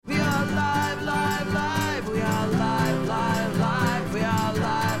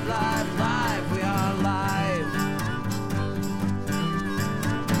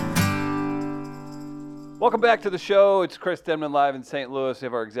Welcome back to the show. It's Chris Denman live in St. Louis. We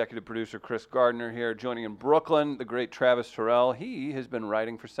have our executive producer, Chris Gardner, here. Joining in Brooklyn, the great Travis Terrell. He has been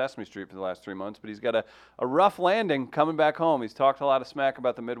writing for Sesame Street for the last 3 months, but he's got a rough landing coming back home. He's talked a lot of smack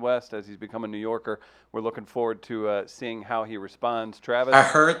about the Midwest as he's become a New Yorker. We're looking forward to seeing how he responds. Travis? I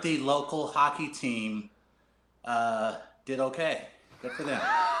heard the local hockey team did okay. Good for them.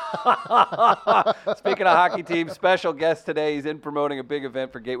 Speaking of hockey team, special guest today. He's in promoting a big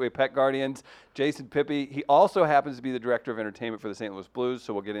event for Gateway Pet Guardians. Jason Pippy. He also happens to be the director of entertainment for the St. Louis Blues,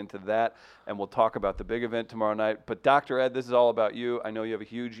 so we'll get into that, and we'll talk about the big event tomorrow night. But Dr. Ed, this is all about you. I know you have a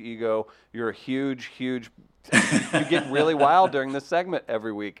huge ego. You're a huge you get really wild during this segment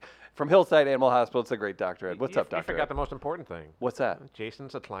every week. From Hillside Animal Hospital, it's the great Dr. Ed. What's up, Dr. Ed? You forgot the most important thing. What's that?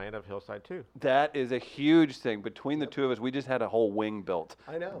 Jason's a client of Hillside, too. That is a huge thing. Between the two of us, we just had a whole wing built.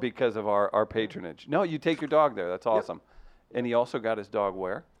 I know. Because of our patronage. No, you take your dog there. That's awesome. Yep. And he also got his dog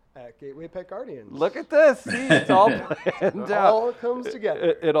where? At Gateway Pet Guardians. Look at this. See, it's all planned out. It all comes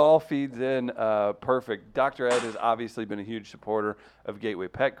together. It all feeds in perfect. Dr. Ed has obviously been a huge supporter of Gateway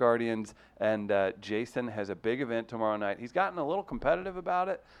Pet Guardians, and Jason has a big event tomorrow night. He's gotten a little competitive about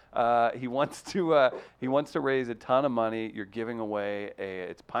it. He wants to raise a ton of money. You're giving away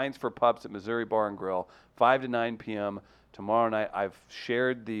it's Pints for Pups at Missouri Bar and Grill, 5 to 9 p.m. tomorrow night. I've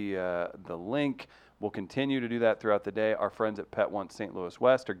shared the link. We'll continue to do that throughout the day. Our friends at Pet Once St. Louis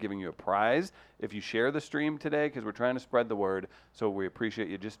West are giving you a prize if you share the stream today, because we're trying to spread the word. So we appreciate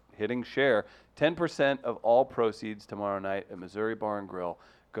you just hitting share. 10% of all proceeds tomorrow night at Missouri Bar and Grill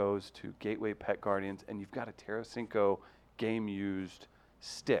goes to Gateway Pet Guardians, and you've got a Tarasenko game-used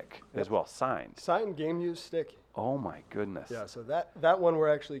stick as well, signed. Signed game-used stick. Oh my goodness. Yeah, so that one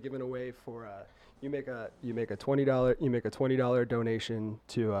we're actually giving away for. You make a $20 donation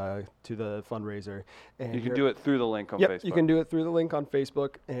to the fundraiser, and you can do it through the link on Facebook. You can do it through the link on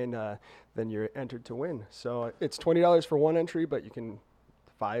Facebook, and then you're entered to win. So it's $20 for one entry, but you can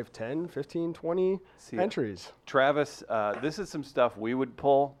 5, 10, 15, 20 entries. Travis, this is some stuff we would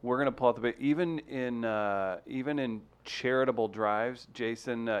pull. We're going to pull out the big, even in charitable drives.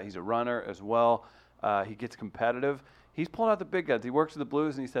 Jason, he's a runner as well. He gets competitive. He's pulling out the big guns. He works with the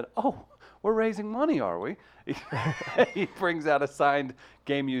Blues, and he said, "Oh, we're raising money, are we?" He brings out a signed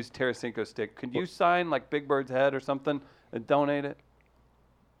game-used Tarasenko stick. Could you sign like Big Bird's head or something and donate it?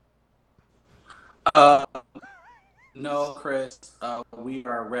 No, Chris. We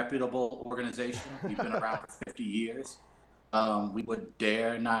are a reputable organization. We've been around for 50 years. We would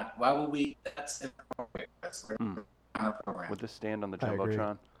dare not. Why would we? That's inappropriate. That's our program. Would this stand on the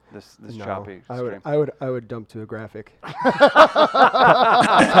Jumbotron? This choppy stream. I would dump to a graphic. Cut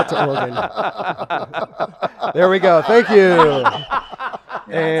to Oregon. There we go. Thank you.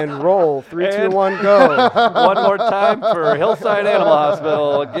 And roll. 3, 2, 1, go. One more time for Hillside Animal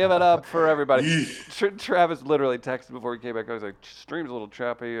Hospital. Give it up for everybody. Travis literally texted before he came back. I was like, "Stream's a little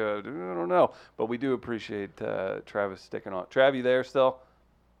choppy. I don't know," but we do appreciate Travis sticking on. Trav, you there still?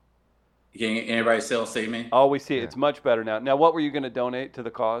 Can anybody still see me? Oh, we see it. It's much better now. Now, what were you going to donate to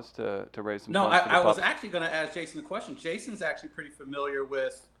the cause to raise some funds? No, I was actually going to ask Jason the question. Jason's actually pretty familiar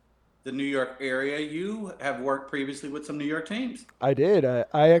with the New York area. You have worked previously with some New York teams. I did.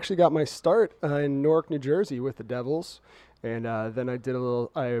 I actually got my start in Newark, New Jersey with the Devils. And then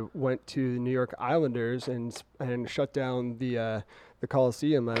I went to the New York Islanders and shut down the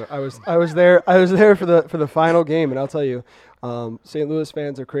Coliseum. I was there for the final game, and I'll tell you, St. Louis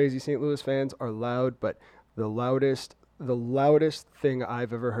fans are crazy. St. Louis fans are loud, but the loudest thing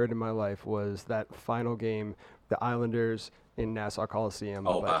I've ever heard in my life was that final game, the Islanders in Nassau Coliseum.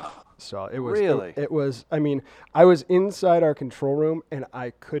 Oh, wow. So it was really. It was. I mean, I was inside our control room and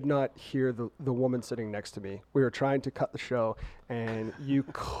I could not hear the woman sitting next to me. We were trying to cut the show, and you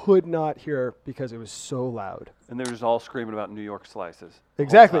could not hear her because it was so loud. And they were just all screaming about New York slices.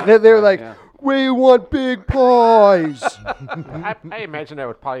 Exactly. They were like, "We want big pies." I imagine that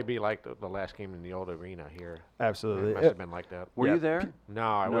would probably be like the last game in the old arena here. Absolutely. It must have been like that. Were you there? No,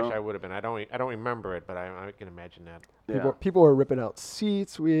 I wish I would have been. I don't remember it, but I can imagine that. People were ripping out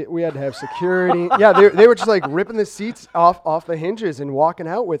seats. We had to have security. Yeah, they were just like ripping the seats off the hinges and walking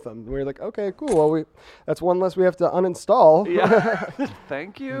out with them. We were like, okay, cool. Well, that's one less we have to uninstall. Yeah.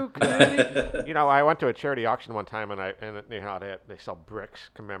 Thank you, community. I went to a charity auction one time, and they sell bricks,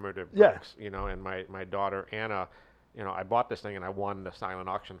 commemorative bricks. And my daughter Anna, I bought this thing and I won the silent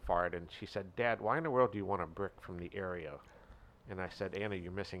auction for it, and she said, "Dad, why in the world do you want a brick from the area?" And I said, "Anna,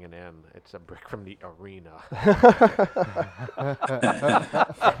 you're missing an N. It's a brick from the arena."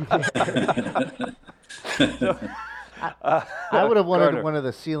 I would have wanted Gardner. one of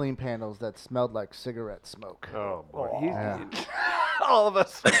the ceiling panels that smelled like cigarette smoke. Oh boy. All of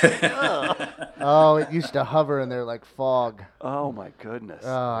us. Oh, it used to hover in there like fog. Oh my goodness.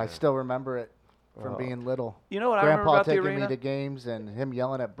 I still remember it from being little. You know what I remember Grandpa about the taking arena? me to games and him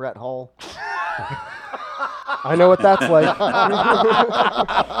yelling at Brett Hull. I know what that's like.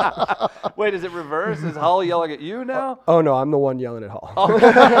 Wait, is it reverse? Is Hull yelling at you now? Oh no, I'm the one yelling at Hall.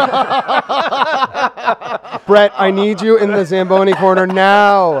 Brett, I need you in the Zamboni corner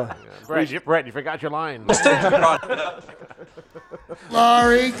now. Brett, you forgot your line.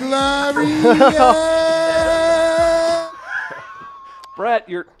 Glory, Gloria! Brett,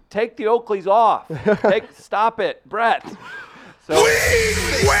 take the Oakleys off. Stop it, Brett. So,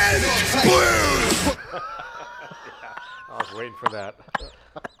 I was waiting for that.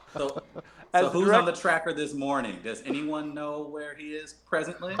 So As who's direct- on the tracker this morning? Does anyone know where he is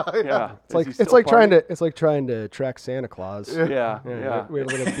presently? yeah, It's like trying to track Santa Claus. Yeah. We have a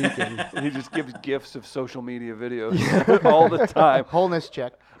little beacon. He just gives gifts of social media videos all the time. Wholeness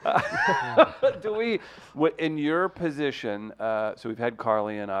check. In your position, so we've had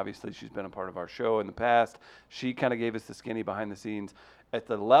Carly in, obviously she's been a part of our show in the past. She kind of gave us the skinny behind the scenes. At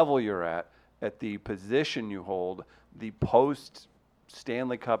the level you're at the position you hold, the post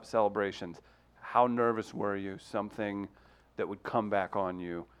Stanley Cup celebrations, how nervous were you? Something that would come back on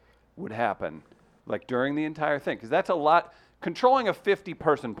you would happen, like during the entire thing? Because that's a lot. Controlling a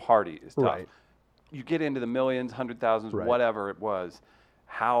 50-person party is tough. Right. You get into the millions, 100,000s, Right. whatever it was.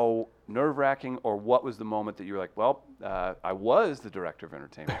 How nerve-wracking, or what was the moment that you were like, well, I was the director of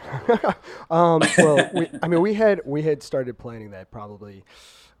entertainment? Well, we had started planning that probably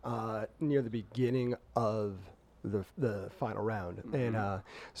near the beginning of the final round, and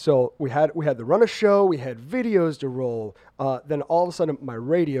so we had the run of show, we had videos to roll. Then all of a sudden, my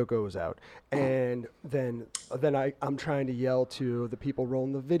radio goes out, and then I'm trying to yell to the people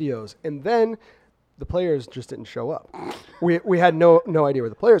rolling the videos, and then the players just didn't show up. We had no idea where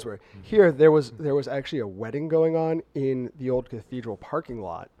the players were. Here there was actually a wedding going on in the old cathedral parking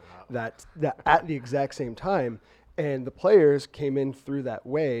lot that at the exact same time, and the players came in through that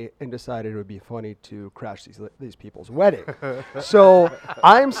way and decided it would be funny to crash these people's wedding. So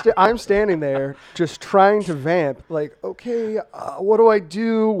I'm standing there just trying to vamp, like, okay, what do I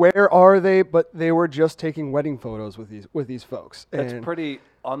do? Where are they? But they were just taking wedding photos with these folks. That's And pretty,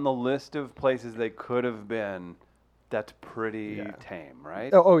 on the list of places they could have been, that's pretty tame,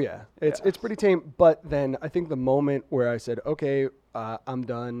 right? Oh yeah, it's pretty tame. But then I think the moment where I said, "Okay, I'm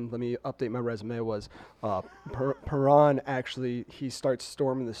done. Let me update my resume," was Perron. Actually, he starts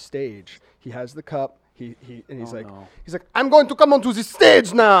storming the stage. He has the cup. He's like, "I'm going to come onto the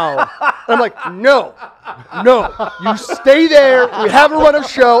stage now." And I'm like, "No, you stay there. We have a run of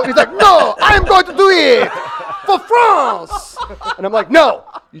show." And he's like, "No, I'm going to do it for France." And I'm like, "No,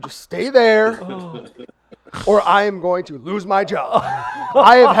 you just stay there." Or I am going to lose my job.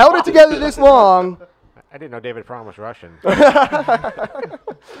 I have held it together this long. I didn't know David Fromm was Russian.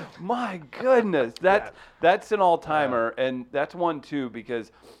 My goodness, that's an all-timer, and that's one too,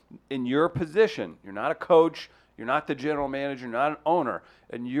 because in your position, you're not a coach, you're not the general manager, you're not an owner.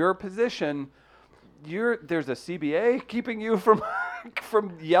 In your position, there's a CBA keeping you from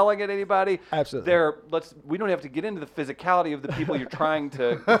yelling at anybody. Absolutely. We don't have to get into the physicality of the people you're trying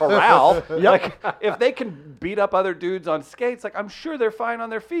to corral. Like, if they can beat up other dudes on skates, like, I'm sure they're fine on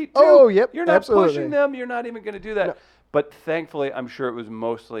their feet too. Oh, yep, You're not absolutely. pushing them. You're not even going to do that. No. But thankfully, I'm sure it was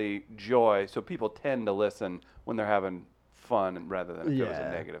mostly joy. So people tend to listen when they're having fun, and rather than if it was a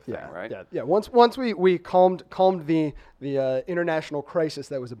negative thing, right? Yeah. Once we calmed the international crisis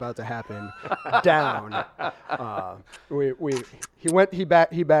that was about to happen down, he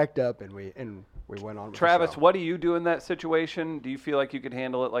backed up, and we went on with Travis, the show. what do you do in that situation? Do you feel like you could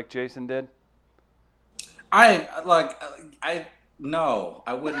handle it like Jason did? No,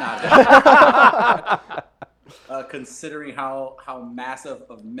 I would not. Considering how massive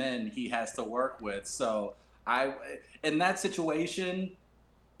of men he has to work with, so in that situation,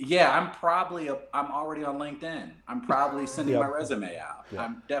 I'm already on LinkedIn. I'm probably sending my resume out. Yep.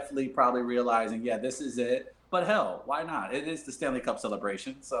 I'm definitely probably realizing, this is it. But hell, why not? It is the Stanley Cup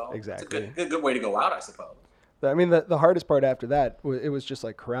celebration, so Exactly. it's a good way to go out, I suppose. I mean, the hardest part after that, it was just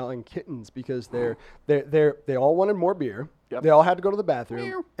like corralling kittens, because they all wanted more beer. Yep. They all had to go to the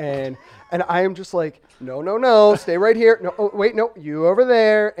bathroom, and I am just like, no, stay right here. No, oh, wait, no, you over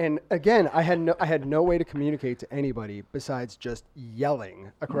there. And again, I had no way to communicate to anybody besides just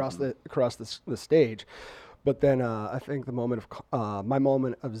yelling across the stage. But then I think the moment of my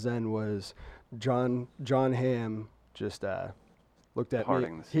moment of zen was John Hamm just looked at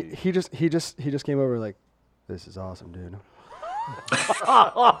Parting me. the sea. He just came over like, this is awesome, dude.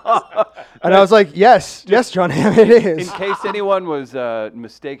 And I was like, yes, John Hamm, it In is. case anyone was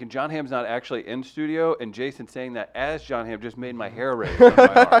mistaken, John Hamm's not actually in studio, and Jason saying that as John Hamm just made my hair raise on my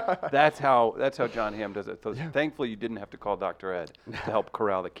arm. That's how John Hamm does it. So thankfully, you didn't have to call Dr. Ed to help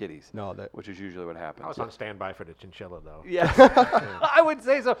corral the kitties. No, which is usually what happens. I was on standby for the chinchilla, though. Yeah, I would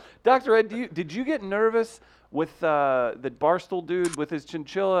say so. Dr. Ed, did you get nervous with the Barstool dude with his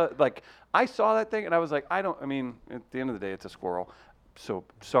chinchilla? Like, I saw that thing and I was like, at the end of the day, it's a squirrel. So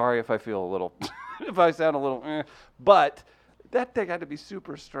sorry if I feel a little, if I sound a little, but that thing had to be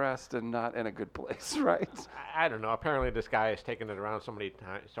super stressed and not in a good place, right? I don't know. Apparently, this guy has taken it around so many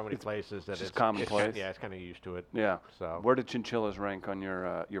places that it's commonplace. It's kind of used to it. Yeah. So where do chinchillas rank on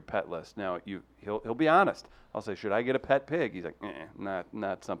your pet list? Now he'll be honest. I'll say, should I get a pet pig? He's like,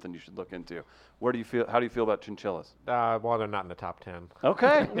 not something you should look into. How do you feel about chinchillas? Well, they're not in the top 10.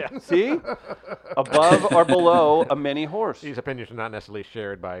 Okay. See, above or below a mini horse. These opinions are not necessarily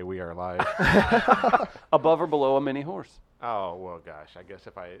shared by We Are Live. Above or below a mini horse. Oh well, gosh. I guess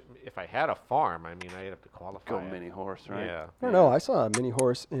if I had a farm, I'd have to qualify. Go it. mini horse, right? Yeah. I don't know. I saw a mini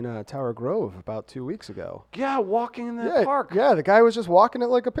horse in Tower Grove about 2 weeks ago. Yeah, walking in that park. Yeah, the guy was just walking it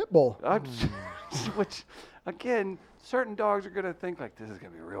like a pit bull. Which, again, certain dogs are gonna think like this is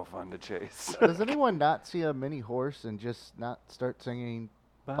gonna be real fun to chase. Does anyone not see a mini horse and just not start singing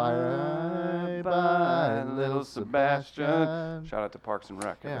 "Bye Bye Little Sebastian"? Shout out to Parks and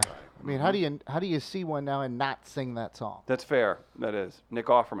Rec. Yeah. Everybody. I mean, how do you see one now and not sing that song? That's fair. That is. Nick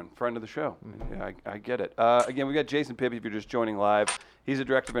Offerman, friend of the show. Yeah, I get it. Again, we got Jason Pippi if you're just joining live. He's a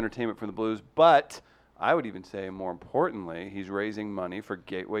director of entertainment for the Blues, but I would even say more importantly, he's raising money for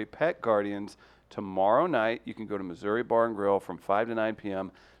Gateway Pet Guardians. Tomorrow night, you can go to Missouri Bar and Grill from 5 to 9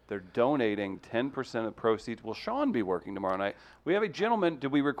 p.m. They're donating 10% of the proceeds. Will Sean be working tomorrow night? We have a gentleman.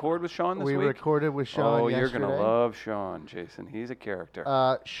 Did we record with Sean this week? We recorded with Sean yesterday. You're going to love Sean, Jason. He's a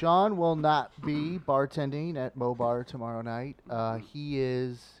character. Sean will not be bartending at Mo Bar tomorrow night. He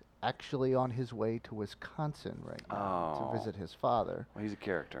is actually on his way to Wisconsin right now to visit his father. Well, he's a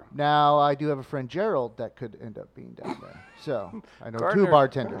character. Now, I do have a friend, Gerald, that could end up being down there. So, I know Gardner, 2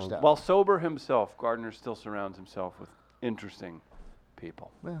 bartenders down. While sober himself, Gardner still surrounds himself with interesting people.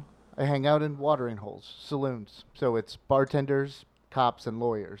 Well, I hang out in watering holes, saloons. So it's bartenders, cops, and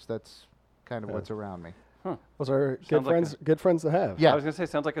lawyers. That's kind of what's around me. Those are good friends to have. Yeah. I was going to say,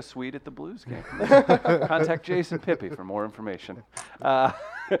 sounds like a suite at the Blues game. Contact Jason Pippi for more information.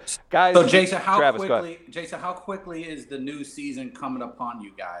 Guys, so Jason, Travis, how quickly is the new season coming upon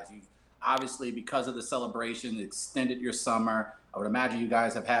you guys? You've obviously, because of the celebration, extended your summer. I would imagine you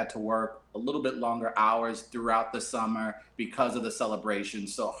guys have had to work a little bit longer hours throughout the summer because of the celebration.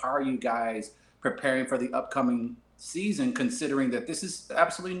 So how are you guys preparing for the upcoming season, considering that this is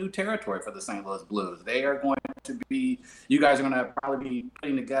absolutely new territory for the St. Louis Blues? They are going to be, you guys are going to probably be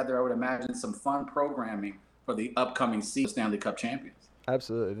putting together, I would imagine, some fun programming for the upcoming season, Stanley Cup champions.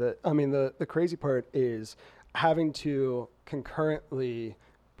 Absolutely. The crazy part is having to concurrently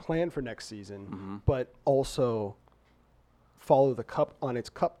plan for next season, but also follow the cup on its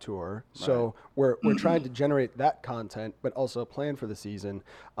cup tour. Right. So we're trying to generate that content, but also plan for the season.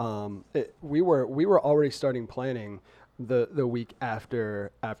 We were already starting planning the week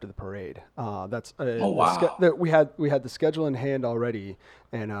after the parade. That's we had the schedule in hand already,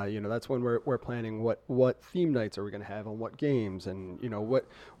 and that's when we're planning what theme nights are we going to have on what games, and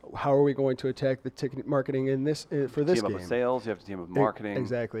how are we going to attack the ticket marketing in this for this game. Team up with sales, you have to team up with marketing.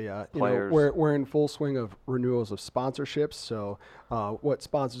 Exactly. Players. We're in full swing of renewals of sponsorships. So what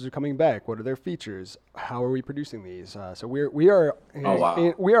sponsors are coming back? What are their features? How are we producing these? So we are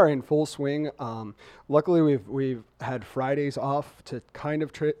in full swing. Luckily, we've had Fridays off to kind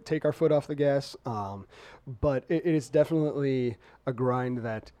of take our foot off the gas. But it is definitely a grind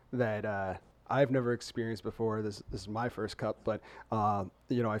that I've never experienced before. This is my first cup, but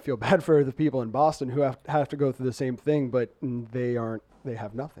I feel bad for the people in Boston who have to go through the same thing, but they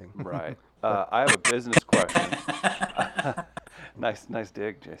have nothing. Right. I have a business question. Nice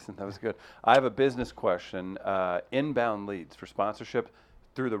dig, Jason. That was good. I have a business question. Inbound leads for sponsorship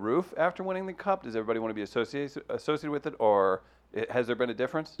through the roof after winning the cup. Does everybody want to be associated with it, or has there been a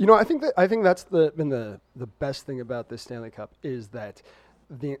difference? I think that's been the best thing about this Stanley Cup is that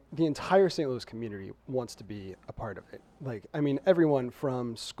the entire St. Louis community wants to be a part of it. Everyone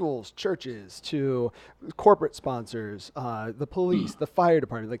from schools, churches, to corporate sponsors, the police, the fire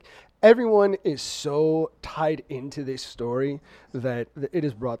department, everyone is so tied into this story that it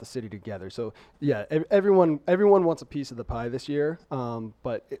has brought the city together. So yeah, everyone wants a piece of the pie this year,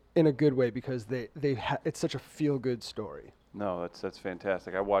 but in a good way because it's such a feel-good story. No, that's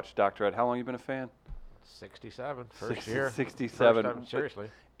fantastic. I watched Dr. Ed. How long have you been a fan? 67, first year. 67. First time, seriously.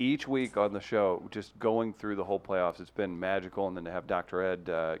 Each week on the show, just going through the whole playoffs, it's been magical. And then to have Dr.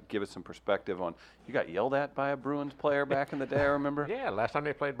 Ed give us some perspective on, you got yelled at by a Bruins player back in the day, I remember? Yeah, last time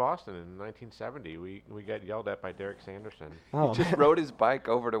they played Boston in 1970, we got yelled at by Derek Sanderson. Oh, Just rode his bike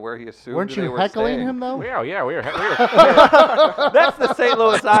over to where he assumed Weren't they you were heckling staying. him though? We were. That's the St.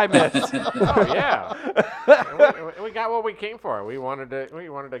 Louis I miss. Oh yeah. And we got what we came for. We wanted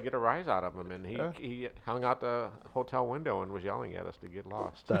to get a rise out of him, and he hung out the hotel window and was yelling at us to get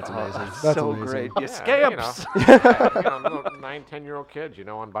lost. That's amazing. That's That's so amazing. great. You Yeah, scamps. little 9, 10-year-old kids,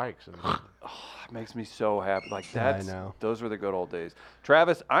 on bikes. And It makes me so happy. Like Yeah, I that's know. those were the good old days.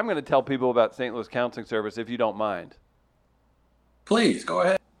 Travis, I'm going to tell people about St. Louis Counseling Service if you don't mind. Please go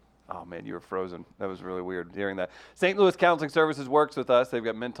ahead. Oh man, you were frozen. That was really weird hearing that. St. Louis Counseling Services works with us. They've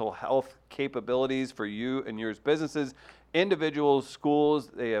got mental health capabilities for you and yours businesses, individuals, schools.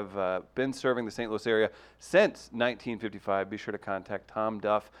 They have been serving the St. Louis area since 1955. Be sure to contact Tom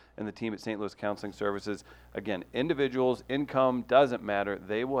Duff and the team at St. Louis Counseling Services. Again, individuals, income, doesn't matter.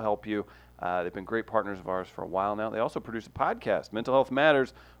 They will help you. They've been great partners of ours for a while now. They also produce a podcast, Mental Health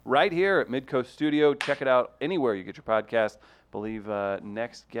Matters, right here at Midcoast Studio. Check it out anywhere you get your podcast. Believe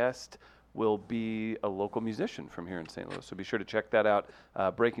next guest will be a local musician from here in St. Louis. So be sure to check that out,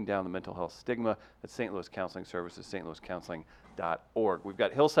 breaking down the mental health stigma at St. Louis Counseling Services, stlouiscounseling.org. We've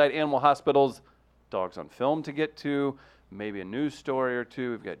got Hillside Animal Hospital's Dogs on Film to get to, maybe a news story or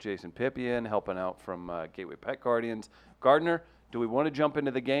two. We've got Jason Pippian helping out from Gateway Pet Guardians. Gardner, do we want to jump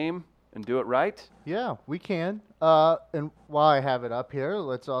into the game and do it right? Yeah, we can. And while I have it up here,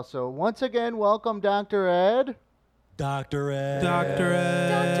 let's also once again welcome Dr. Ed. Dr. Ed. Dr.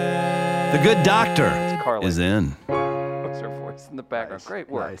 Ed. The good doctor Carly. is in. What's her voice in the background? Nice. Great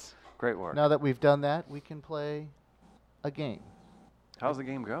work. Nice. Great work. Now that we've done that, we can play a game. How's the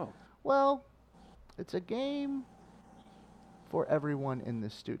game go? Well, it's a game for everyone in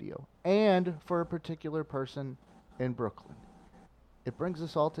this studio and for a particular person in Brooklyn. It brings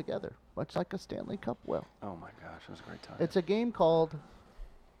us all together, much like a Stanley Cup will. Oh my gosh, it was a great time. It's a game called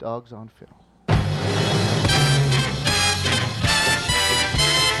Dogs on Film.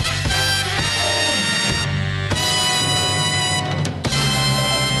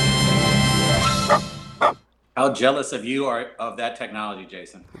 How jealous of you are of that technology,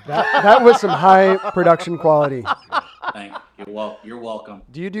 Jason. That was some high production quality. Thank you. Well, you're welcome.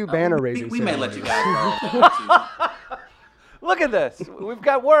 Do you do banner We raising? may let you ceremonies? guys go. Look at this. We've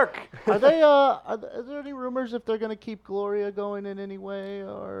got work. Are there any rumors if they're going to keep Gloria going in any way,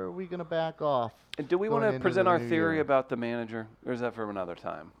 or are we going to back off? And do we Going want to into present the our new theory year. about the manager, or is that for another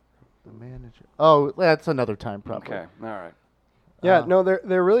time? The manager. Oh, that's another time, probably. Okay, all right. Yeah, no,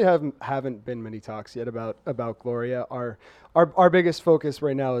 there really haven't been many talks yet about Gloria. Our biggest focus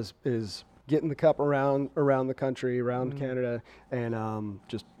right now is getting the cup around the country, around Canada, and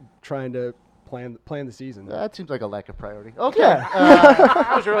just trying to plan the season. That seems like a lack of priority. Okay. Yeah.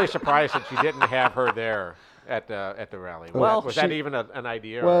 I was really surprised that you didn't have her there at the rally. Well, was that she- even an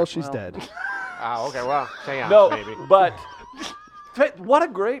idea? Well, or? she's dead. Okay. Well, seance No, maybe. but what a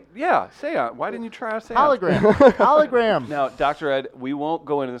great seance. Why didn't you try a seance? Hologram. Hologram. Now, Dr. Ed, we won't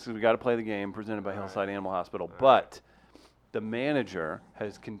go into this because we got to play the game presented by Hillside Animal Hospital. But the manager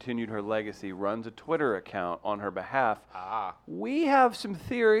has continued her legacy, runs a Twitter account on her behalf. We have some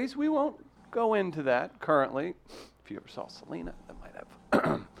theories. We won't go into that currently. If you ever saw Selena, that might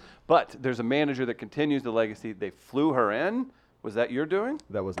have. But there's a manager that continues the legacy. They flew her in. Was that your doing?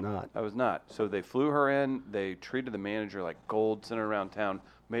 That was not. I was not. So they flew her in. They treated the manager like gold, sent her around town,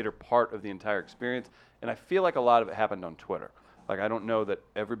 made her part of the entire experience. And I feel like a lot of it happened on Twitter. Like, I don't know that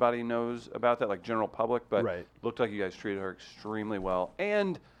everybody knows about that, like general public, but Right. it looked like you guys treated her extremely well.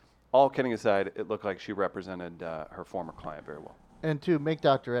 And all kidding aside, it looked like she represented her former client very well. And to make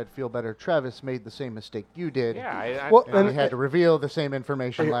Dr. Ed feel better, Travis made the same mistake you did. Yeah. Well, And we and- had to reveal the same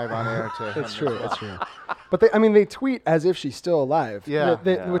information live on air to him. It's true. It's true. But they tweet as if she's still alive. Yeah.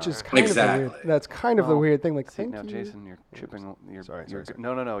 Which is kind of the weird. Exactly. That's kind of the weird thing. Like, See, thank now, you. Jason, you're chipping. Sorry.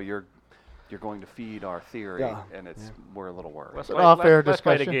 No. You're going to feed our theory, Yeah. and we're a little worried. Let's an play, off-air let's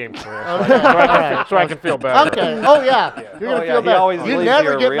play the discussion. game first, Okay. so I can feel better. Okay. Oh, yeah. You're Oh, going to yeah, feel he better. always You leaves never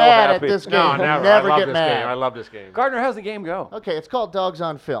here get real mad happy. at this game. No, You never. never I love get this mad. game. I love this game. Gardner, how's the game go? Okay, it's called Dogs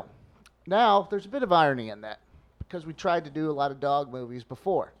on Film. Now, there's a bit of irony in that because we tried to do a lot of dog movies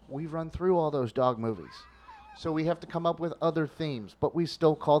before. We've run through all those dog movies. So we have to come up with other themes, but we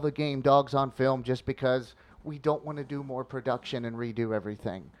still call the game Dogs on Film just because we don't want to do more production and redo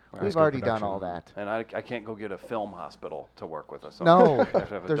everything. We've already done all that. And I can't go get a film hospital to work with us. So No, I have to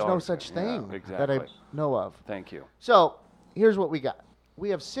have a there's no dog. such Yeah, thing exactly. that I know of. Thank you. So here's what we got. We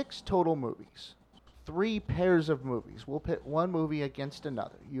have 6 total movies. 3 pairs of movies. We'll pit one movie against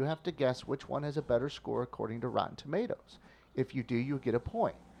another. You have to guess which one has a better score according to Rotten Tomatoes. If you do, you get a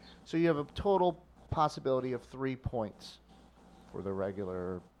point. So you have a total possibility of 3 points for the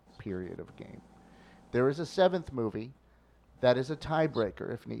regular period of game. There is a 7th movie that is a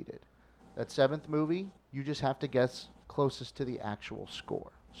tiebreaker if needed. That 7th movie, you just have to guess closest to the actual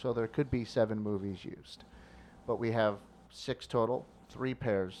score. So there could be 7 movies used. But we have 6 total, 3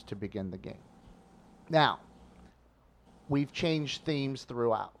 pairs to begin the game. Now, we've changed themes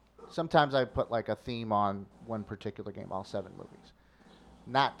throughout. Sometimes I put like a theme on one particular game, all 7 movies.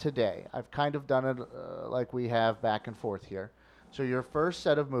 Not today. I've kind of done it like we have back and forth here. So your first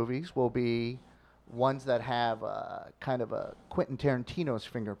set of movies will be ones that have kind of a Quentin Tarantino's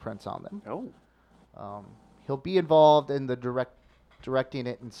fingerprints on them. Oh. He'll be involved in the directing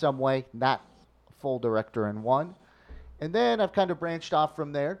it in some way, not full director in one. And then I've kind of branched off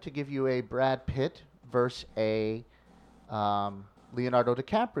from there to give you a Brad Pitt versus a Leonardo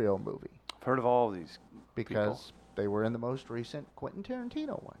DiCaprio movie. I've heard of all of these Because people. they were in the most recent Quentin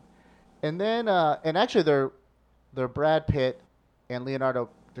Tarantino one. And then, and actually they're Brad Pitt and Leonardo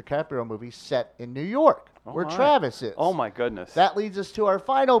DiCaprio movie set in New York, where right. Travis is. Oh, my goodness. That leads us to our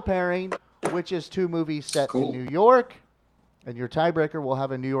final pairing, which is 2 movies set in New York. And your tiebreaker will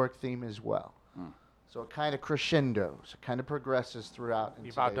have a New York theme as well. So it kind of crescendos, it kind of progresses throughout.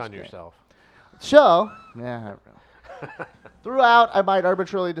 You've outdone yourself. So, yeah, throughout, I might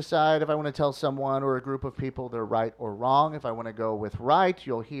arbitrarily decide if I want to tell someone or a group of people they're right or wrong. If I want to go with right,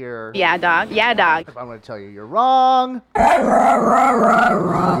 you'll hear, Yeah, dog. Yeah, dog. if I want to tell you you're wrong,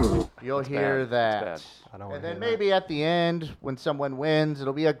 you'll hear that. It's bad. I don't wanna And then hear that. maybe at the end, when someone wins,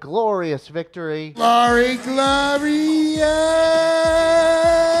 it'll be a glorious victory. Glory, Gloria!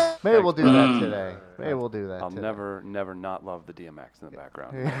 Maybe we'll do that today. Maybe we'll do that I'll today. never not love the DMX in the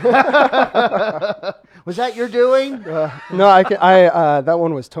background. Was that your doing? No, that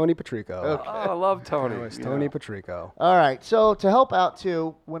one was Tony Patrico. Oh, I love Tony. It was you Tony know. Patrico. All right. So to help out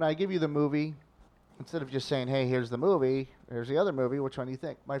too, when I give you the movie, instead of just saying, "Hey, here's the movie. Here's the other movie. Which one do you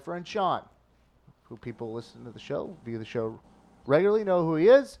think?" My friend Sean, who people listen to the show, view the show regularly, know who he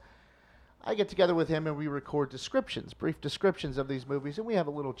is. I get together with him and we record descriptions, brief descriptions of these movies, and we have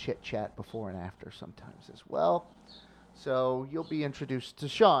a little chit chat before and after sometimes as well. So you'll be introduced to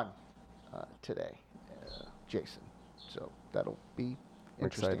Sean today, Jason. So that'll be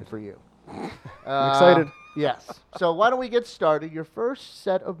interesting excited. for you. I'm excited. Yes. So why don't we get started? Your first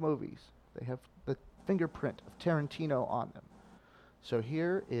set of movies, they have the fingerprint of Tarantino on them. So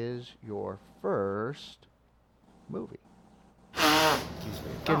here is your first movie.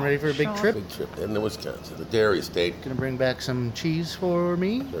 Getting ready for a big trip? Big trip into Wisconsin, the dairy state. Gonna bring back some cheese for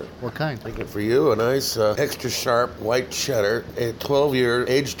me? Sure. What kind? Thinking for you, a nice extra sharp white cheddar,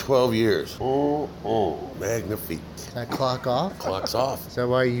 aged 12 years. Magnifique. Is that clock off? Clock's off. Is that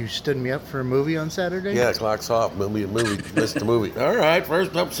why you stood me up for a movie on Saturday? Yeah, clock's off. Movie, missed the movie. All right,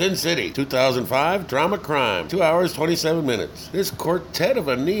 first up, Sin City, 2005, drama crime, 2 hours, 27 minutes. This quartet of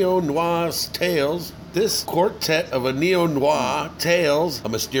a neo-noir tales, a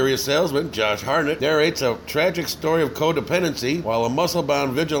mysterious salesman, Josh Hartnett, narrates a tragic story of codependency, while a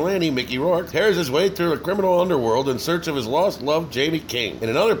muscle-bound vigilante, Mickey Rourke, tears his way through the criminal underworld in search of his lost love, Jamie King. In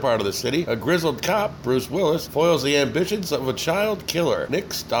another part of the city, a grizzled cop, Bruce Willis, foils the ambitions of a child killer,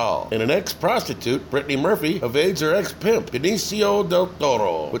 Nick Stahl. And an ex-prostitute, Brittany Murphy, evades her ex-pimp, Benicio del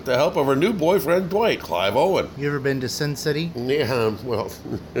Toro, with the help of her new boyfriend, Dwight, Clive Owen. You ever been to Sin City? Yeah, well,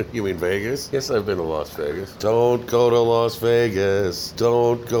 you mean Vegas? Yes, I've been to Las Vegas. Don't go to Las Vegas.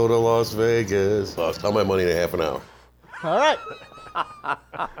 Don't go to Las Vegas. Lost all my money in a half an hour. All right.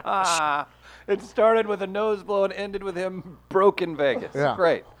 It started with a nose blow and ended with him broke in Vegas. Yeah.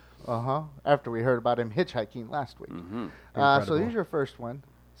 Great. Uh-huh. After we heard about him hitchhiking last week. Mm-hmm. So Incredible. here's your first one.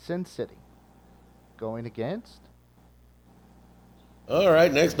 Sin City. Going against... All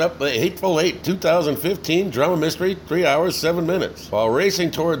right, next up, The Hateful Eight, 2015 drama mystery, 3 hours, 7 minutes. While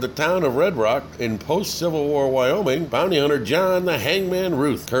racing toward the town of Red Rock in post-Civil War Wyoming, bounty hunter John the Hangman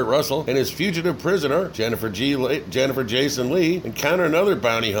Ruth, Kurt Russell, and his fugitive prisoner, Jennifer Jason Leigh, encounter another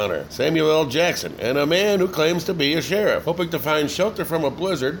bounty hunter, Samuel L. Jackson, and a man who claims to be a sheriff. Hoping to find shelter from a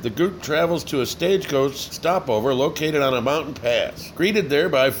blizzard, the group travels to a stagecoach stopover located on a mountain pass. Greeted there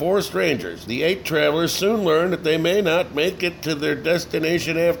by 4 strangers, the 8 travelers soon learn that they may not make it to their destination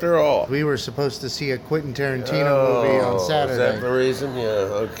after all. We were supposed to see a Quentin Tarantino movie on Saturday. Is that the reason? Yeah,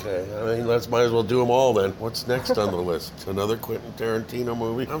 okay. I mean, might as well do them all then. What's next on the list? Another Quentin Tarantino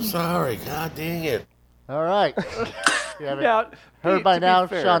movie? I'm sorry. God dang it. All right. You haven't Now, heard by to be now,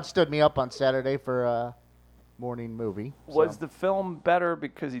 fair, Sean stood me up on Saturday for morning movie. Was so. the film better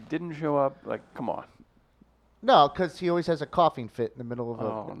because he didn't show up? Like, come on. No, because he always has a coughing fit in the middle of a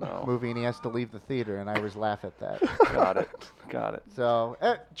Oh, no. movie, and he has to leave the theater, and I always laugh at that. Got it. Got it. So,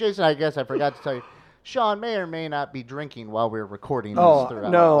 Jason, I guess I forgot to tell you, Sean may or may not be drinking while we're recording Oh, this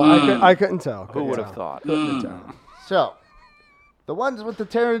throughout. no, I couldn't tell. Who would have thought? Couldn't tell. So, the ones with the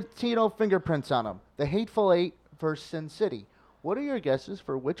Tarantino fingerprints on them, The Hateful Eight versus Sin City. What are your guesses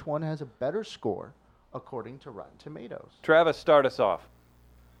for which one has a better score according to Rotten Tomatoes? Travis, start us off.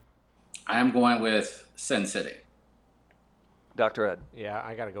 I am going with Sin City. Dr. Ed. Yeah,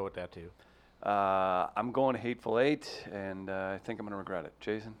 I got to go with that too. I'm going Hateful Eight, and I think I'm going to regret it.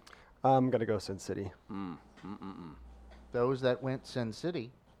 Jason? I'm going to go Sin City. Those that went Sin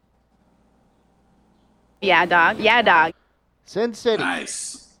City. Yeah, dog. Yeah, dog. Sin City,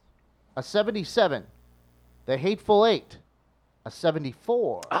 Nice. a 77. The Hateful Eight, a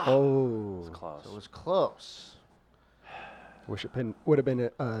 74. Oh. Close. So it was close. Wish it would have been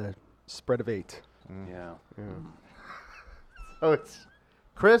a spread of 8. Yeah. So it's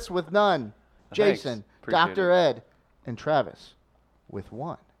Chris with none, Thanks. Jason, Appreciate Dr. it. Ed, and Travis with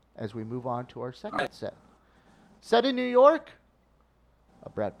 1 as we move on to our second set. Set in New York, a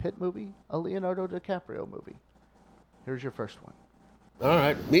Brad Pitt movie, a Leonardo DiCaprio movie. Here's your first one. All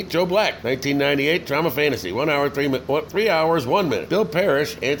right, meet Joe Black, 1998 drama fantasy, 1 hour, 3 hours, 1 minute. Bill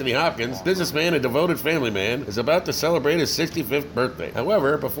Parrish, Anthony Hopkins, businessman and devoted family man, is about to celebrate his 65th birthday.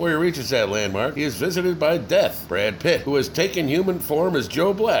 However, before he reaches that landmark, he is visited by death. Brad Pitt, who has taken human form as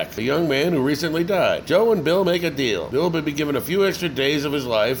Joe Black, a young man who recently died. Joe and Bill make a deal. Bill will be given a few extra days of his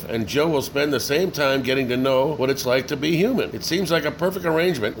life, and Joe will spend the same time getting to know what it's like to be human. It seems like a perfect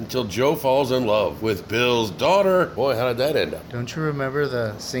arrangement until Joe falls in love with Bill's daughter. Boy, how did that end up? Don't you remember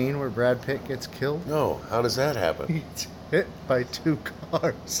the scene where Brad Pitt gets killed? No, how does that happen? He's hit by 2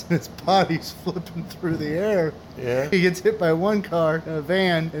 cars. His body's flipping through the air. Yeah? He gets hit by 1 car, a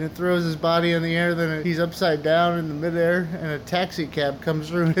van, and it throws his body in the air. Then he's upside down in the midair, and a taxi cab comes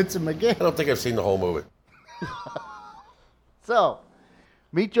through and hits him again. I don't think I've seen the whole movie. So,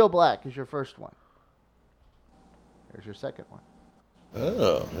 Meet Joe Black is your first one. Here's your second one.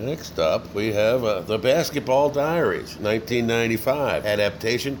 Oh, next up we have The Basketball Diaries, 1995.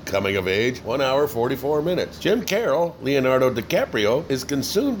 Adaptation, coming of age, 1 hour, 44 minutes. Jim Carroll, Leonardo DiCaprio, is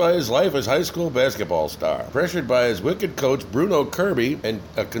consumed by his life as high school basketball star. Pressured by his wicked coach Bruno Kirby and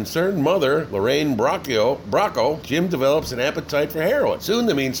a concerned mother, Lorraine Bracco, Jim develops an appetite for heroin. Soon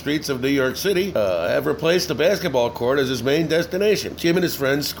the mean streets of New York City have replaced the basketball court as his main destination. Jim and his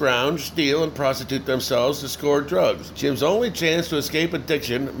friends scrounge, steal, and prostitute themselves to score drugs. Jim's only chance to escape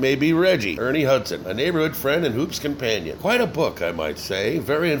addiction may be Reggie, Ernie Hudson, a neighborhood friend and Hoop's companion. Quite a book, I might say.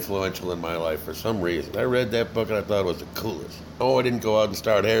 Very influential in my life for some reason. I read that book and I thought it was the coolest. Oh, I didn't go out and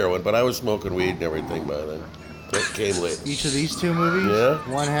start heroin, but I was smoking weed and everything by then. That came later. Each of these 2 movies, Yeah.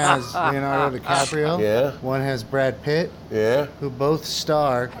 one has Leonardo DiCaprio, Yeah. one has Brad Pitt, Yeah? who both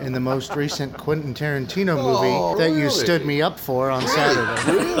star in the most recent Quentin Tarantino movie Oh, that you really? stood me up for on Saturday.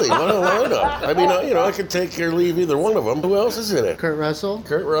 Really? What a lineup. I mean, I could take or leave either one of them. Who else is in it? Kurt Russell.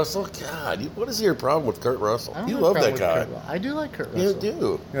 Kurt Russell? God, what is your problem with Kurt Russell? I don't You have a love problem that with guy. Kurt. I do like Kurt You Russell. do.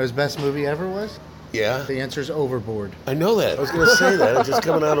 You know his best movie ever was? Yeah? The answer's Overboard. I know that. I was going to say that. It's just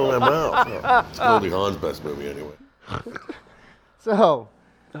coming out of my mouth. Oh, it's Goldie Hawn's best movie anyway. So,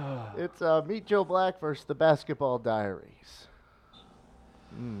 it's Meet Joe Black versus The Basketball Diaries.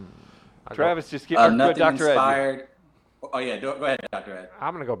 Travis, just get Nothing Dr. Ed. inspired. Oh, yeah. Go ahead, Dr. Ed.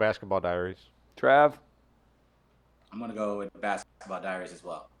 I'm going to go Basketball Diaries. Trav, I'm going to go with Basketball Diaries as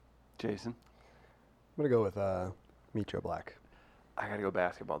well. Jason. I'm going to go with Meet Joe Black. I got to go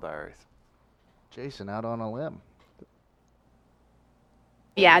Basketball Diaries. Jason out on a limb.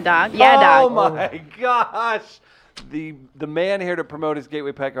 Yeah, dog. Yeah, dog. Oh my gosh! The man here to promote his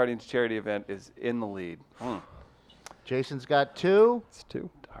Gateway Pet Guardians charity event is in the lead. Jason's got 2. It's 2.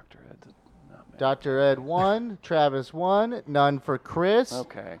 Dr. Ed's not man. Dr. Ed 1. Travis 1. None for Chris.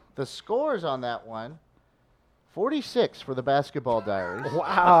 Okay. The scores on that one, 46 for The Basketball Diaries.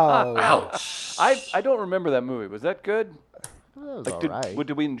 Wow. Ouch. I don't remember that movie. Was that good? That was Like, all did, right.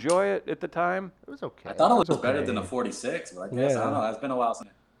 did we enjoy it at the time? It was okay. I thought it was okay. better than a 46, but I guess, I don't know. It's been a while since.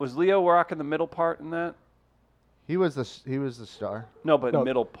 Was Leo rocking the middle part in that? He was the star. No, but No,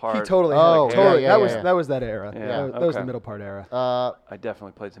 middle part. He totally Oh, had yeah, totally. yeah, that yeah, was yeah. that was that era. Yeah, That was the okay. middle part era. I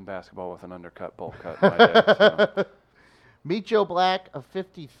definitely played some basketball with an undercut, bowl cut in my day. So. Meet Joe Black, a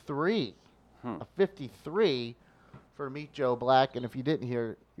 53. A 53 for Meet Joe Black. And if you didn't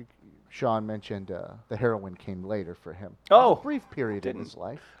hear, Sean mentioned the heroin came later for him. Oh, A brief period in didn't. his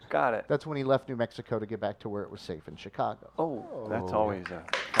life. Got it. That's when he left New Mexico to get back to where it was safe in Chicago. Oh, that's always a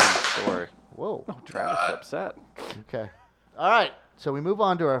fun story. Whoa. Travis upset. Okay. All right. So we move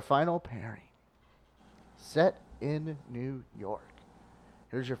on to our final pairing. Set in New York.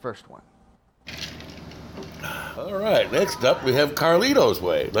 Here's your first one. All right, next up we have Carlito's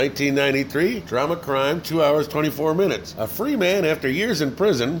Way. 1993, drama crime, 2 hours, 24 minutes. A free man after years in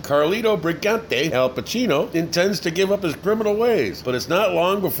prison, Carlito Brigante, Al Pacino, intends to give up his criminal ways. But it's not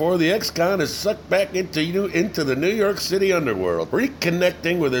long before the ex-con is sucked back into the New York City underworld.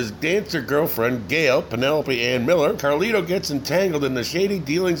 Reconnecting with his dancer girlfriend, Gail, Penelope Ann Miller, Carlito gets entangled in the shady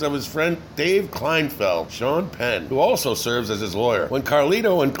dealings of his friend Dave Kleinfeld, Sean Penn, who also serves as his lawyer. When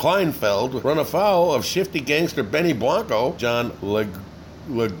Carlito and Kleinfeld run afoul of shifty gangster Benny Blanco, John Leguizamo,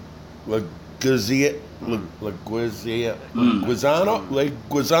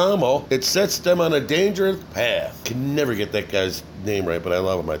 it sets them on a dangerous path. Can never get that guy's name right, but I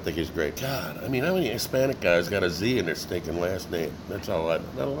love him. I think he's great. God, I mean, how many Hispanic guys got a Z in their stinking last name? That's all. Not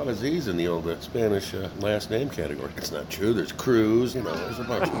a lot of Z's in the old Spanish last name category. It's not true. There's Cruz. There's a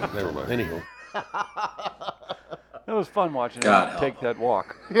bunch of them. Never mind. Anywho. It was fun watching him take that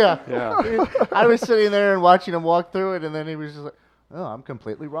walk. Yeah. Yeah. I was sitting there and watching him walk through it, and then he was just like, oh, I'm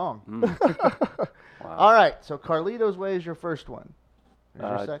completely wrong. Wow. All right, so Carlito's Way is your first one. Here's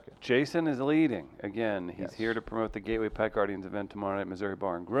your second. Jason is leading. Again, he's Yes. here to promote the Gateway Pet Guardians event tomorrow night at Missouri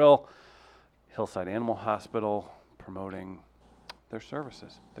Bar and Grill. Hillside Animal Hospital promoting their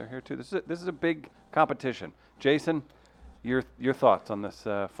services. They're here too. This is a big competition. Jason, your thoughts on this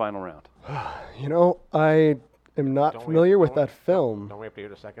final round? I am not familiar with that film. Don't we have to hear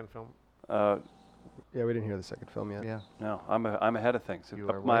the second film? Yeah, we didn't hear the second film yet. Yeah. No, I'm ahead of things. You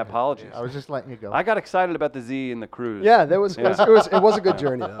are My way ahead. apologies. I was just letting you go. I got excited about the Z and the cruise. Yeah, it was a good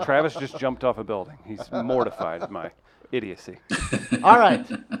journey though. Travis just jumped off a building. He's mortified at my idiocy. All right,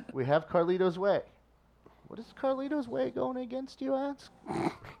 we have Carlito's Way. What is Carlito's Way going against, you ask?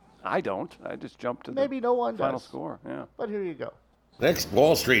 I don't. I just jumped to Maybe the no one final does. score. Yeah. But here you go. Next,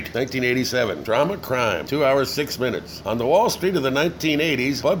 Wall Street, 1987. Drama crime, 2 hours, 6 minutes. On the Wall Street of the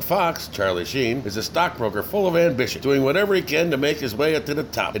 1980s, Bud Fox, Charlie Sheen, is a stockbroker full of ambition, doing whatever he can to make his way up to the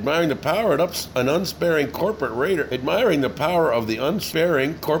top. Admiring the power of the unsparing corporate raider,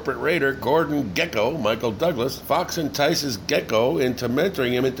 Gordon Gekko, Michael Douglas, Fox entices Gekko into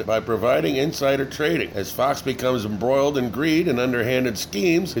mentoring him by providing insider trading. As Fox becomes embroiled in greed and underhanded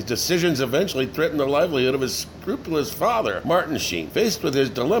schemes, his decisions eventually threaten the livelihood of his scrupulous father, Martin Sheen. Faced with his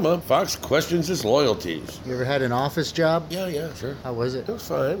dilemma, Fox questions his loyalties. You ever had an office job? Yeah, sure. How was it? It was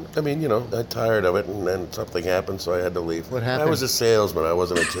fine. I mean, I got tired of it, and then something happened, so I had to leave. What happened? I was a salesman. I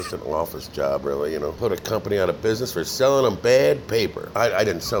wasn't just an office job, really. Put a company out of business for selling them bad paper. I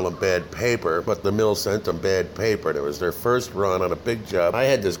didn't sell them bad paper, but the mill sent them bad paper. And it was their first run on a big job. I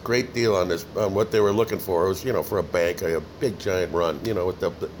had this great deal on what they were looking for. It was, for a bank, a big giant run, with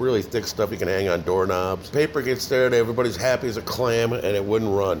the really thick stuff you can hang on doorknobs. Paper gets there, and everybody's happy as a clam, and it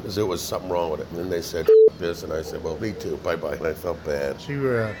wouldn't run because there was something wrong with it. And then they said, this, and I said, well, me too, bye-bye. And I felt bad. So you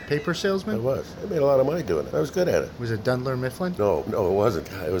were a paper salesman? I was. I made a lot of money doing it. I was good at it. Was it Dunler Mifflin? No, it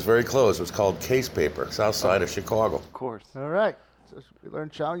wasn't. It was very close. It was called Case Paper, south side of Chicago. Of course. All right. So we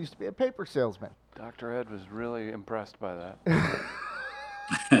learned Sean used to be a paper salesman. Dr. Ed was really impressed by that.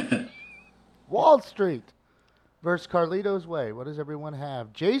 Wall Street versus Carlito's Way. What does everyone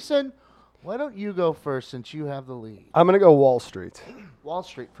have? Jason, why don't you go first since you have the lead? I'm gonna go Wall Street. Wall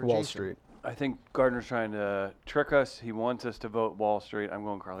Street for Wall Jason. Street. I think Gardner's trying to trick us. He wants us to vote Wall Street. I'm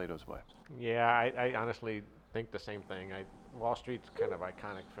going Carlito's Way. Yeah, I honestly think the same thing. Wall Street's kind of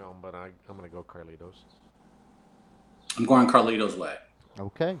iconic film, but I'm going to go Carlito's. I'm going Carlito's Way.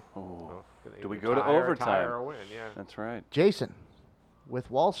 Okay. Oh. Do Either we go to tie or overtime? tie or win, yeah. That's right. Jason with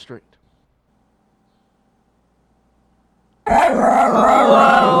Wall Street.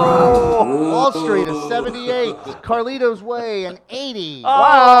 Wall Street is 78. Carlito's Way an 80.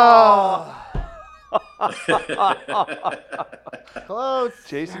 Wow. Close.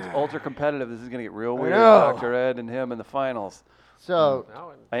 Jason's ultra competitive. This is going to get real weird. know. Dr. Ed and him in the finals. So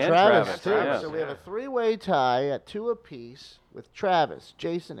And Travis too. Yeah. So we have a three-way tie at 2 apiece with Travis,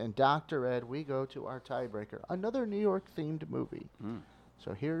 Jason, and Dr. Ed. We go to our tiebreaker, another New York-themed movie.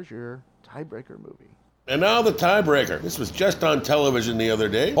 So here's your tiebreaker movie. And now the tiebreaker. This was just on television the other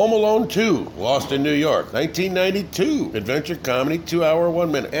day. Home Alone 2, Lost in New York, 1992. Adventure comedy, 2 hour,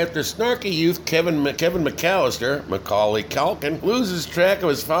 1 minute. After snarky youth Kevin McAllister, Macaulay Culkin, loses track of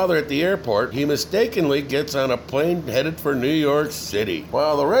his father at the airport, he mistakenly gets on a plane headed for New York City.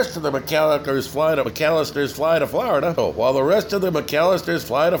 While the rest of the McAllisters fly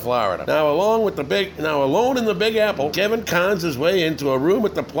to Florida. Now alone in the Big Apple, Kevin cons his way into a room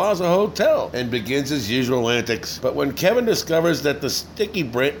at the Plaza Hotel and begins his usual antics. But when Kevin discovers that the sticky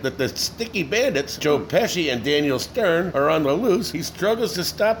bandits, Joe Pesci and Daniel Stern, are on the loose, he struggles to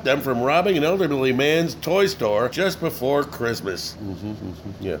stop them from robbing an elderly man's toy store just before Christmas.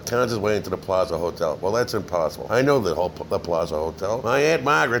 Yeah, Cons his way into the Plaza Hotel. Well, that's impossible. I know the Plaza Hotel. My Aunt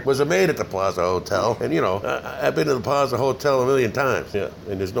Margaret was a maid at the Plaza Hotel, and I've been to the Plaza Hotel a million times. Yeah,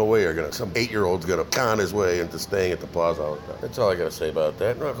 and there's no way some 8-year-old's gonna con his way into staying at the Plaza Hotel. That's all I gotta say about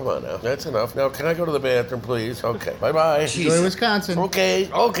that. No, come on now. That's enough. Now, can I go to the bathroom, please? Okay. Bye-bye. Enjoy Wisconsin.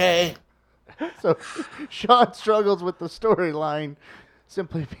 Okay. So Sean struggles with the storyline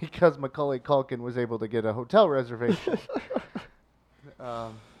simply because Macaulay Culkin was able to get a hotel reservation.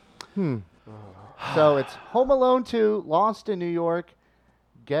 So it's Home Alone 2, Lost in New York.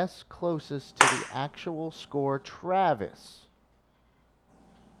 Guess closest to the actual score, Travis.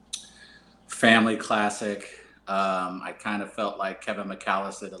 Family classic. I kind of felt like Kevin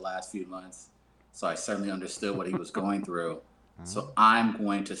McAllister the last few months, so I certainly understood what he was going through. So I'm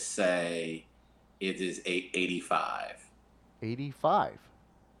going to say it is 85. 85.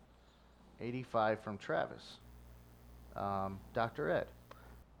 85 from Travis. Dr. Ed.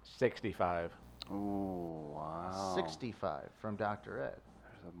 65. Ooh, wow. 65 from Dr. Ed.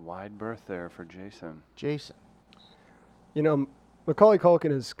 There's a wide berth there for Jason. Jason. Macaulay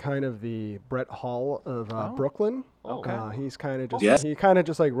Culkin is kind of the Brett Hall of Brooklyn. Okay. He's kind of just Yes. he kind of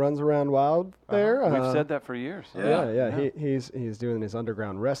just like runs around wild there. We've said that for years. Yeah. He's doing his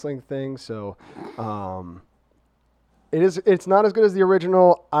underground wrestling thing. So, it's not as good as the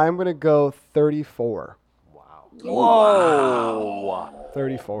original. I'm gonna go 34. Whoa.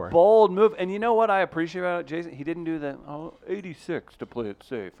 34. Bold move. And you know what I appreciate about it, Jason? He didn't do the 86 to play it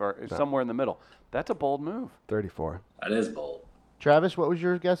safe or somewhere in the middle. That's a bold move. 34. That is bold. Travis, what was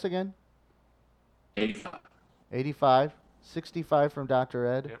your guess again? 85. 85. 65 from Dr.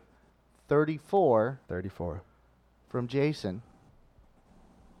 Ed. Yep. 34. From Jason.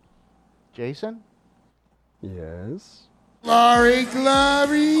 Jason? Yes. Glory. Shut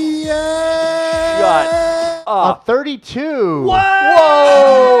up. 32.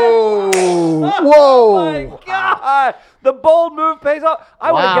 Whoa! Whoa! My God! The bold move pays off.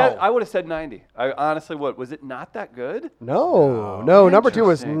 I Wow. would have said 90. I honestly would. Was it not that good? No. Number 2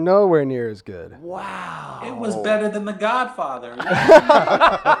 was Interesting. nowhere near as good. Wow. It was better than The Godfather.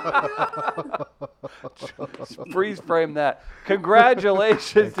 Freeze frame that.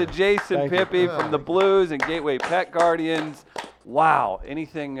 Congratulations to Jason Thank you. Pippi from the Blues and Gateway Pet Guardians. Wow.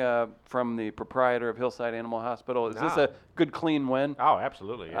 Anything from the proprietor of Hillside Animal Hospital? Is this a good, clean win? Oh,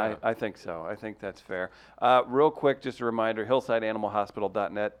 absolutely. Yeah. I think so. I think that's fair. Real quick, just a reminder,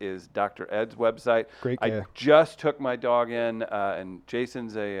 hillsideanimalhospital.net is Dr. Ed's website. Great I guy. just took my dog in, and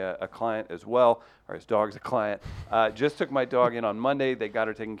Jason's a client as well, or his dog's a client. Just took my dog in on Monday. They got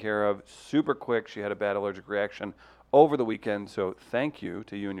her taken care of super quick. She had a bad allergic reaction over the weekend, so thank you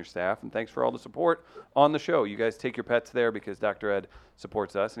to you and your staff, and thanks for all the support on the show. You guys take your pets there because Dr. Ed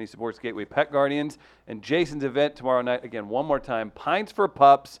supports us, and he supports Gateway Pet Guardians. And Jason's event tomorrow night, again, one more time, Pints for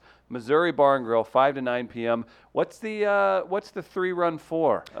Pups, Missouri Bar and Grill, 5 to 9 p.m. What's the 3 Run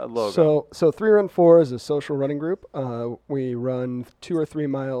 4 logo? So 3 Run 4 is a social running group. We run 2 or 3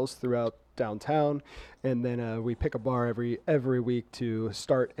 miles throughout downtown, and then we pick a bar every week to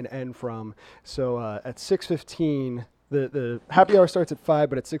start and end from. So at 6:15, the happy hour starts at 5,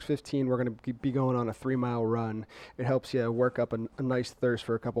 but at 6:15 we're going to be going on a 3-mile run. It helps you work up a nice thirst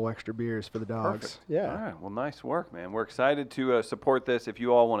for a couple extra beers for the dogs. Perfect. Yeah. All right. Well, nice work, man. We're excited to support this. If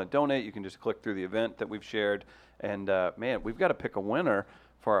you all want to donate, you can just click through the event that we've shared. And, man, we've got to pick a winner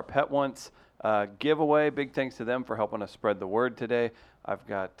for our Pet Once giveaway. Big thanks to them for helping us spread the word today. I've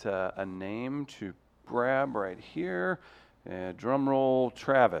got a name to grab right here. Drum roll,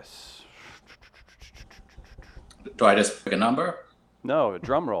 Travis. Do I just pick a number? No, a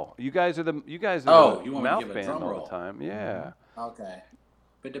drum roll. You guys are the Oh, the you want me to mouth give a band drum all roll? the time. Yeah. Okay.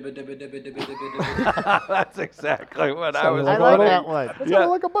 That's exactly what I was I Sounded like wondering. that one. That Yeah. sounded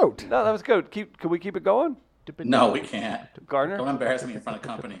like a boat. No, that was good. Can we keep it going? No, we can't. Gardner? Don't embarrass me in front of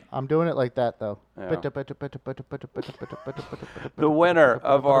company. I'm doing it like that, though. Yeah. The winner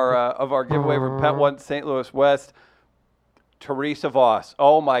of our giveaway for Pet One St. Louis West, Teresa Voss.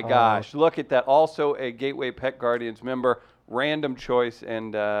 Oh my gosh, look at that! Also a Gateway Pet Guardians member. Random choice,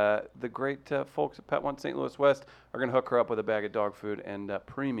 and the great folks at Pet One St. Louis West are going to hook her up with a bag of dog food and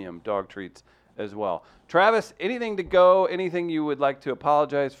premium dog treats as well. Travis, anything to go? Anything you would like to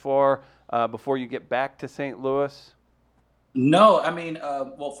apologize for before you get back to St. Louis? No, I mean,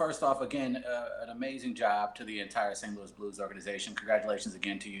 well, first off, again, an amazing job to the entire St. Louis Blues organization. Congratulations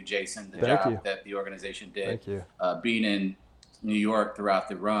again to you, Jason, the Thank job you. that the organization did. Thank you. Being in New York throughout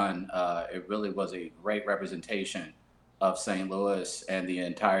the run, it really was a great representation of St. Louis and the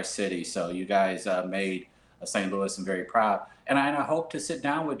entire city. So you guys made St. Louis and very proud. And I hope to sit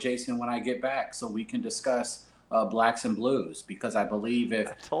down with Jason when I get back so we can discuss Blacks and Blues, because I believe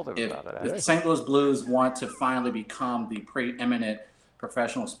if St. Louis Blues want to finally become the preeminent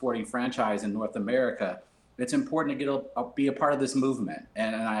professional sporting franchise in North America, it's important to be a part of this movement.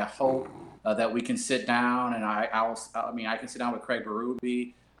 And I hope that we can sit down, and I can sit down with Craig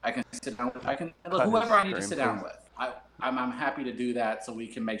Berube. I can sit down with whoever I need to sit down with. I'm happy to do that so we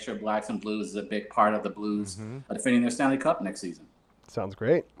can make sure Blacks and Blues is a big part of the Blues defending their Stanley Cup next season. Sounds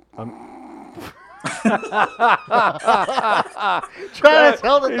great. Trying to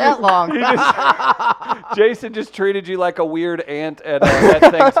tell it that long. Jason just treated you like a weird aunt at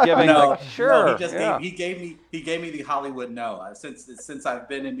Thanksgiving. No, sure. No, he gave me the Hollywood no. Since I've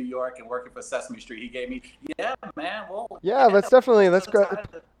been in New York and working for Sesame Street, he gave me man. Well, let's go.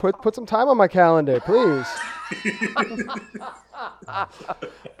 Put some time on my calendar, please.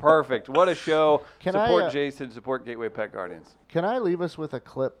 Perfect. What a show. Support Jason. Support Gateway Pet Guardians. Can I leave us with a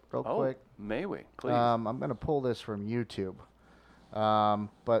clip real quick? May we? Please. I'm going to pull this from YouTube.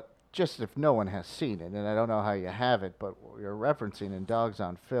 But just if no one has seen it, and I don't know how you have it, but you're referencing in Dogs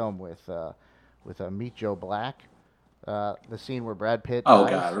on Film with Meet Joe Black, the scene where Brad Pitt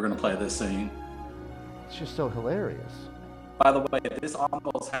dies. God, we're going to play this scene. It's just so hilarious. By the way, this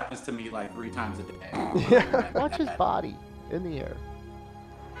almost happens to me like 3 times a day. Watch his body in the air.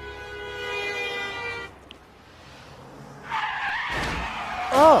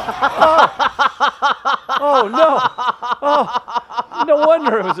 Oh no! Oh, no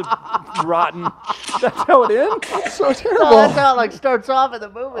wonder it was rotten. That's how it ends. It's so terrible. No, that's how it starts off in the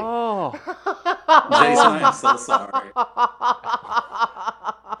movie. Oh, Jason, I am so sorry.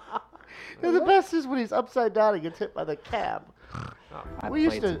 And the best is when he's upside down and gets hit by the cab. We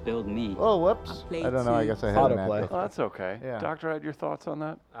used to build me. Oh, whoops! I don't know. I guess I had Autoplay. oh, that's okay. Yeah. Dr. Ed, your thoughts on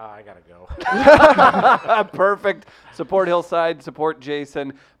that? I gotta go. Perfect. Support Hillside. Support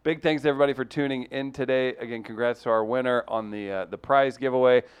Jason. Big thanks to everybody for tuning in today. Again, congrats to our winner on the prize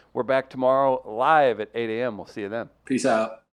giveaway. We're back tomorrow live at 8 a.m. We'll see you then. Peace out.